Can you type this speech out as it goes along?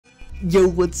Yo,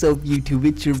 what's up YouTube?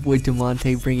 It's your boy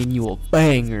Damontae bringing you a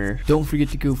banger. Don't forget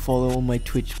to go follow on my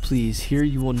Twitch, please. Here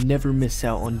you will never miss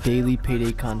out on daily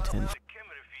Payday content.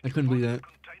 I couldn't believe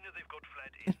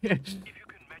that.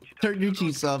 Turn your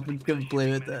cheeks off and come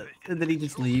play with that. And then he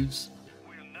just leaves.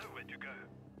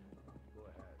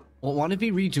 Well, what if he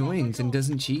rejoins and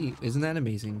doesn't cheat? Isn't that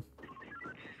amazing?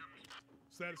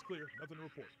 Status clear, nothing to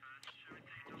report.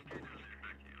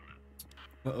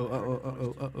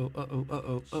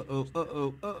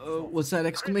 What's that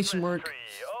exclamation mark?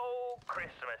 Oh,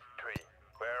 Christmas tree,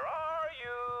 where are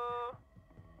you?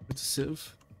 It's a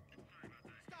sieve.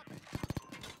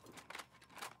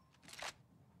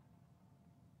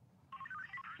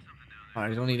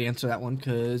 Alright, I don't need to answer that one,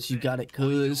 cuz you got it,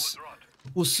 cuz.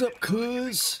 What's up,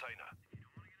 cuz?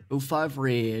 05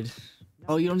 red.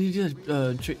 Oh, you don't need to,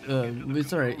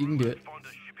 it's alright, you can do it.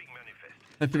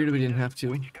 I figured we didn't have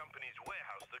to.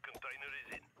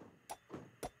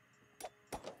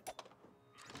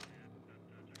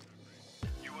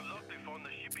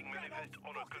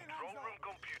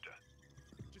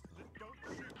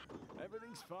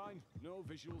 Everything's fine. No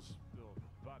visuals. No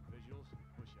bad visuals.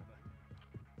 Whichever.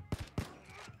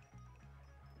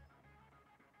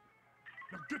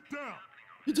 Now get down.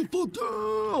 Get the fuck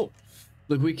down!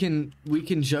 Look, we can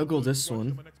juggle this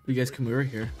one. You guys come over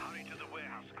here.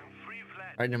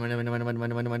 Alright, never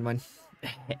mind.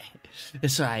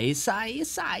 It's alright, it's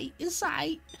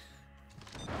alright.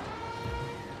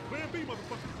 Plan B,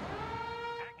 motherfucker.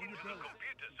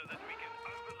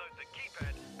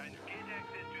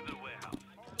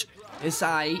 It's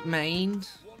alright, man.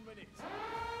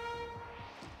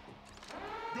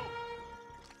 Go.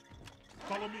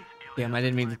 Follow me. Damn, I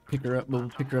didn't mean to pick her up, but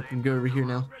we'll pick her up and go over here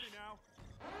now. I've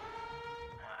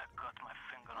got my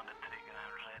finger on the trigger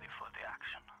and ready for the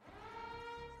action.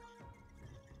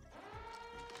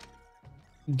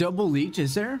 Double Leech,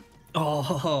 is there?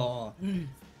 Oh,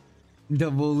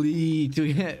 double Leech.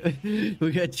 We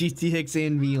got GTX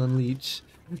and me on Leech.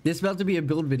 This is about to be a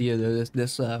build video though.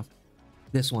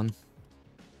 This one.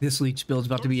 This Leech build's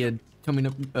about to be a coming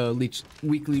up Leech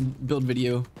weekly build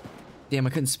video. Damn,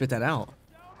 I couldn't spit that out.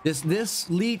 This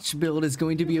Leech build is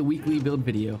going to be a weekly build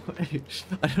video.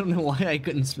 I don't know why I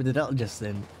couldn't spit it out just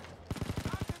then.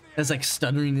 That's like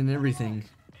stuttering and everything.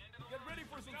 Get ready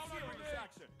for some serious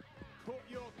action. Put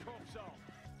your cuffs on.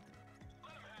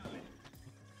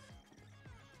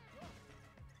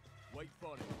 Wait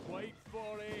for it. Wait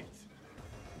for it.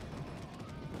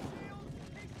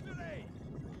 History.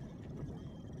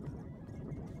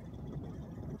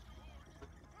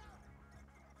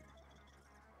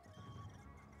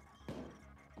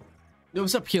 Yo,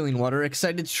 what's up, Healing Water?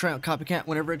 Excited to try out Copycat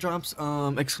whenever it drops.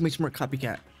 Exclamation mark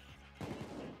Copycat.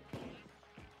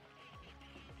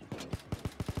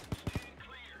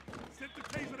 Send the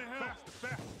taser to hell.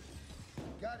 Fast.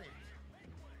 Got it.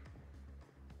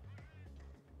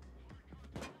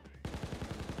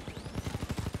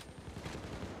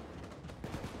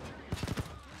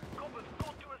 Coppers, go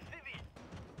to a civvy.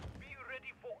 Be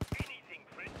ready for anything,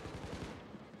 friend.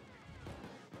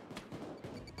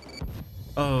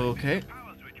 Oh, okay.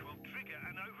 Power switch will trigger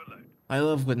an overload. I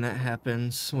love when that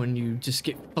happens, when you just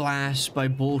get flashed by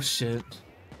bullshit.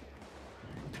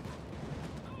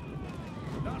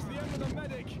 That's the end of the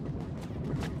medic. Good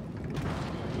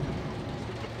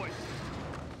place.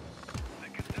 The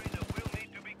container will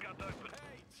need to be cut open.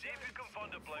 See if you can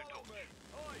find a blowtorch.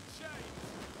 Oi, James.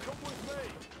 Come with me.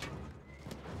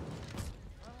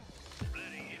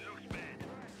 Bloody, he looks bad.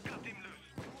 Cut him loose.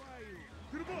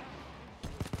 Get him up.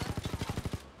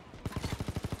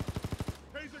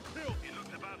 Taser kill. He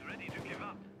looks about ready to give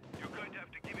up. You're going to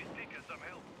have to give his ticker some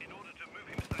help in order to move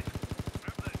him safe.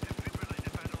 Grab those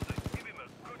defibrillator panels and give him a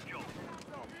good job.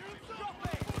 Stop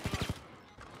it.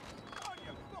 On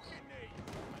your fucking knee.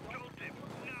 Jolt him,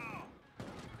 now!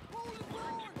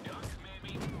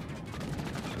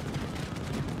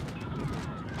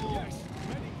 Yes.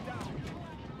 Medic down.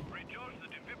 Recharge the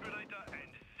defibrillator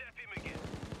and zap him again.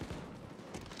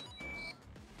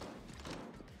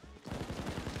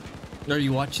 Are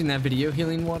you watching that video,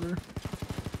 Healing Water?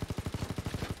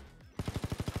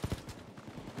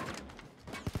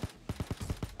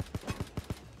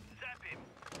 Zap him.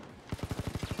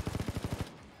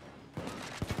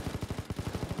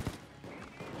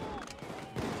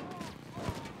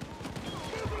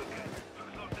 Looks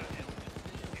like that helped.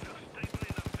 He looks stable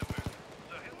enough to move,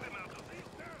 so help him out of there.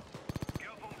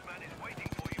 Gelfong's man is waiting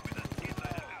for you with a skid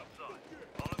loader outside.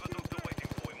 I'll have a doctor waiting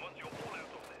for him once you're all out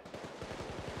of there.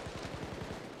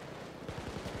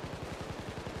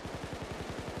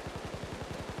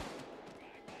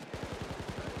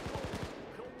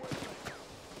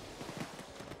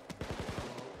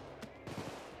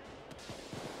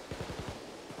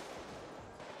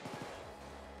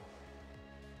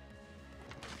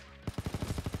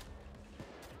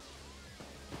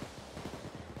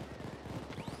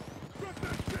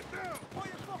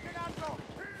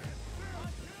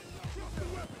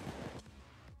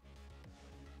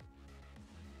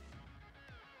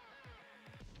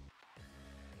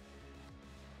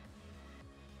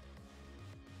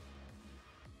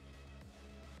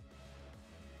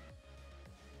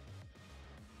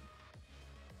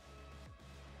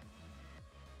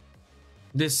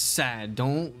 This is sad.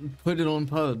 Don't put it on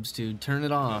pubs, dude. Turn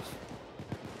it off.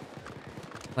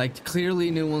 Like,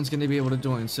 clearly no one's gonna be able to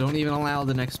join, so don't even allow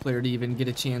the next player to even get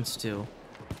a chance to.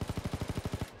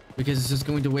 Because it's just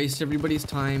going to waste everybody's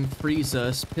time, freeze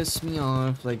us, piss me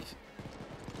off, like...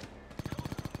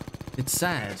 It's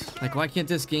sad. Like, why can't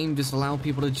this game just allow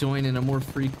people to join in a more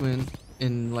frequent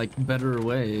and, like, better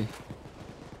way?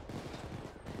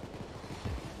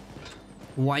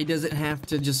 Why does it have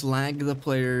to just lag the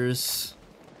players,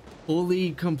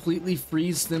 fully, completely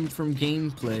freeze them from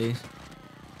gameplay,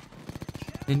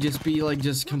 and just be, like,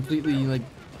 just completely, like,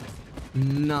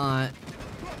 not...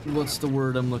 What's the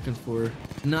word I'm looking for?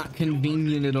 Not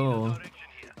convenient at all.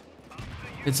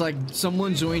 It's like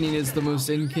someone joining is the most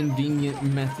inconvenient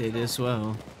method as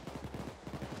well.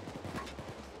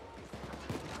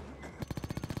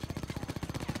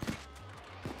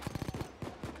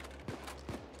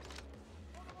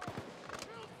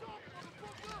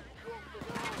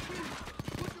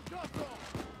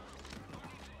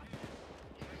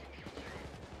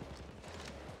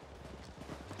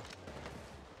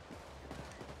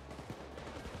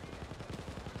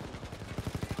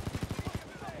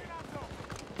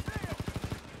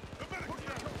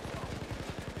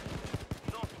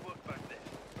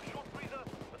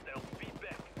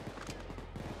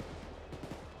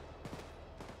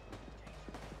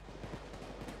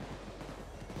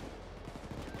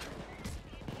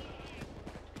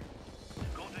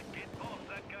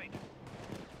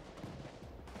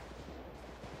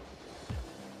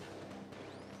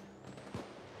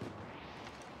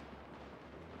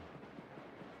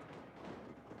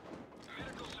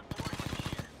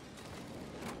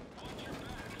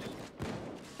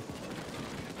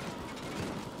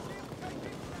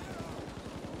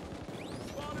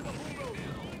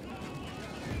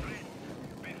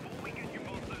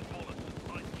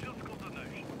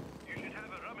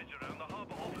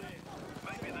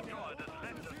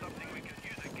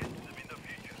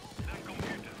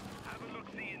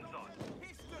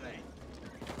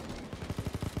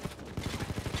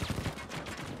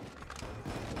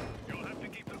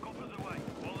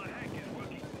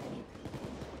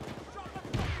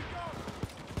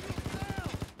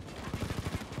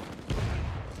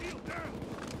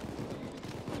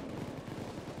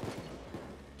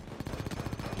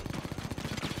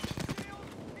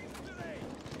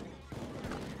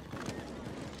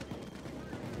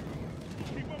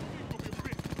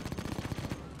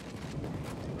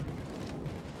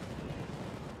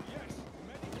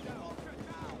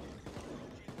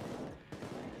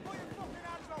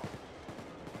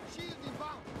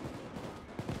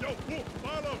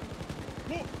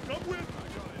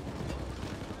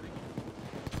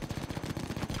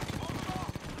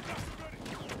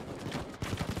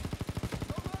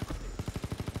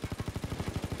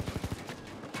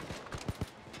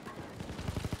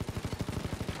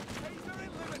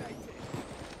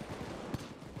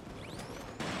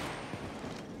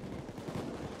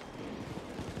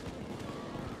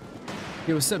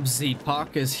 Yo, what's up,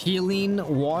 Z-Pock? Is healing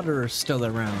water still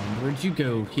around? Where'd you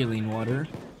go, healing water?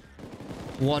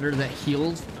 Water that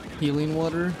heals? Healing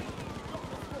water?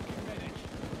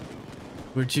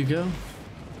 Where'd you go?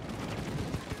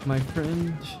 My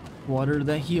friend? Water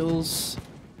that heals?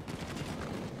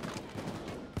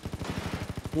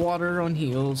 Water on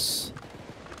heals.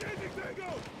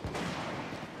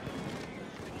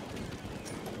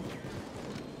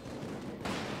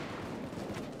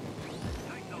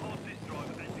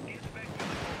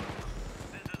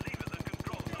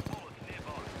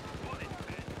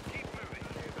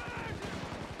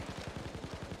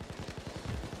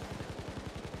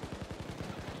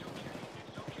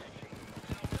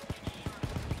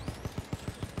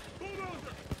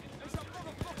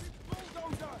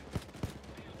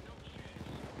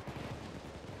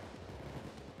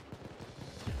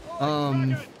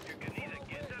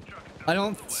 I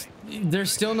don't... They're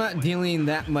still not dealing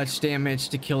that much damage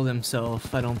to kill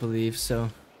themselves, I don't believe, so...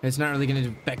 It's not really going to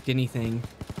affect anything.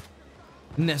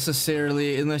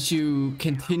 Necessarily, unless you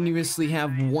continuously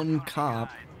have one cop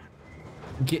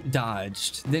get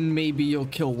dodged. Then maybe you'll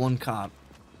kill one cop.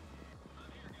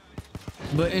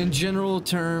 But in general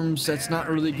terms, that's not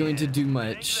really going to do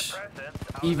much.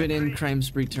 Even in crime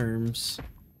spree terms.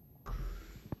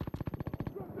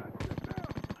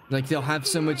 Like, they'll have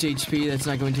so much HP that's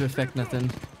not going to affect nothing.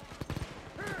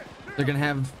 They're gonna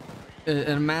have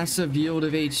a massive yield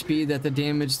of HP that the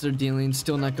damage they're dealing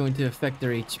still not going to affect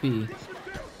their HP.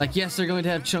 Like, yes, they're going to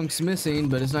have chunks missing,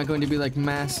 but it's not going to be like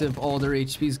massive, all their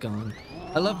HP's gone.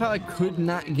 I love how I could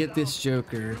not get this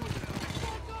Joker.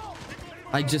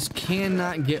 I just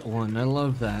cannot get one. I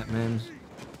love that, man.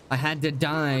 I had to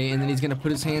die, and then he's gonna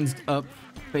put his hands up,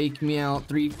 fake me out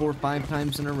 3, 4, 5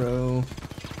 times in a row.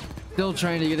 Still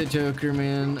trying to get a Joker,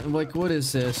 man. Like, what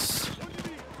is this?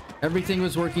 Everything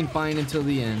was working fine until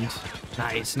the end.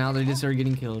 Nice. Now they just are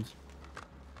getting killed.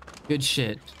 Good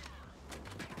shit.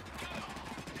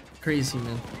 Crazy,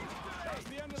 man. That's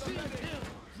the end of the medic.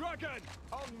 Dragon,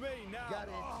 on me now. Got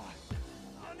it.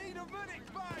 I need a medic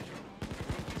bag.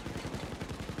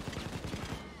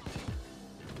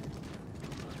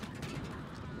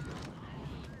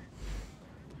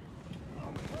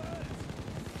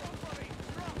 Somebody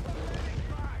drop a medic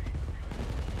bag.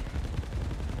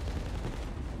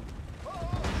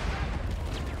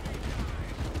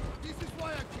 This is why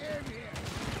I came here.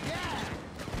 Yeah.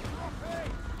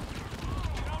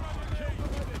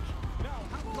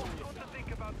 Got to think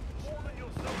about more than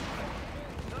yourself.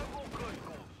 No more close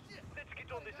calls. Let's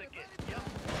get on this again, yeah?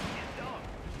 It's done.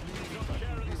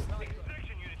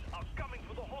 Extraction units are coming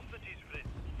for the hostages for this.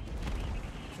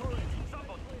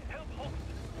 Somebody, help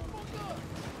hostages.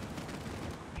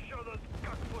 Show those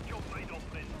cucks what you're made of,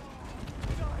 friends.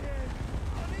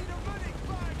 I need a medic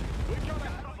bag. We gotta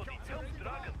Somebody, help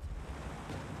Dragon.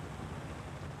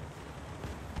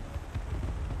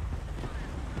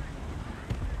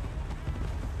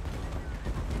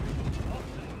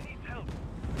 Hostage needs help.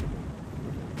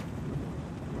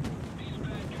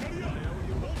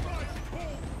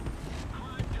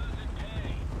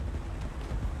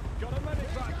 Got a medic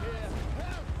bag here.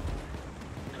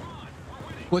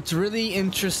 What's really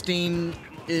interesting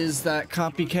is that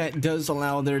Copycat does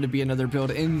allow there to be another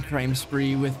build in Crime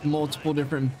Spree with multiple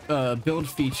different build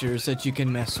features that you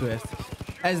can mess with.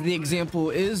 As the example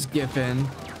is given,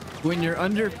 when you're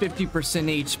under 50%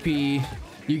 HP,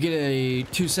 you get a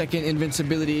 2-second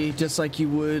invincibility just like you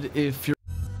would if you're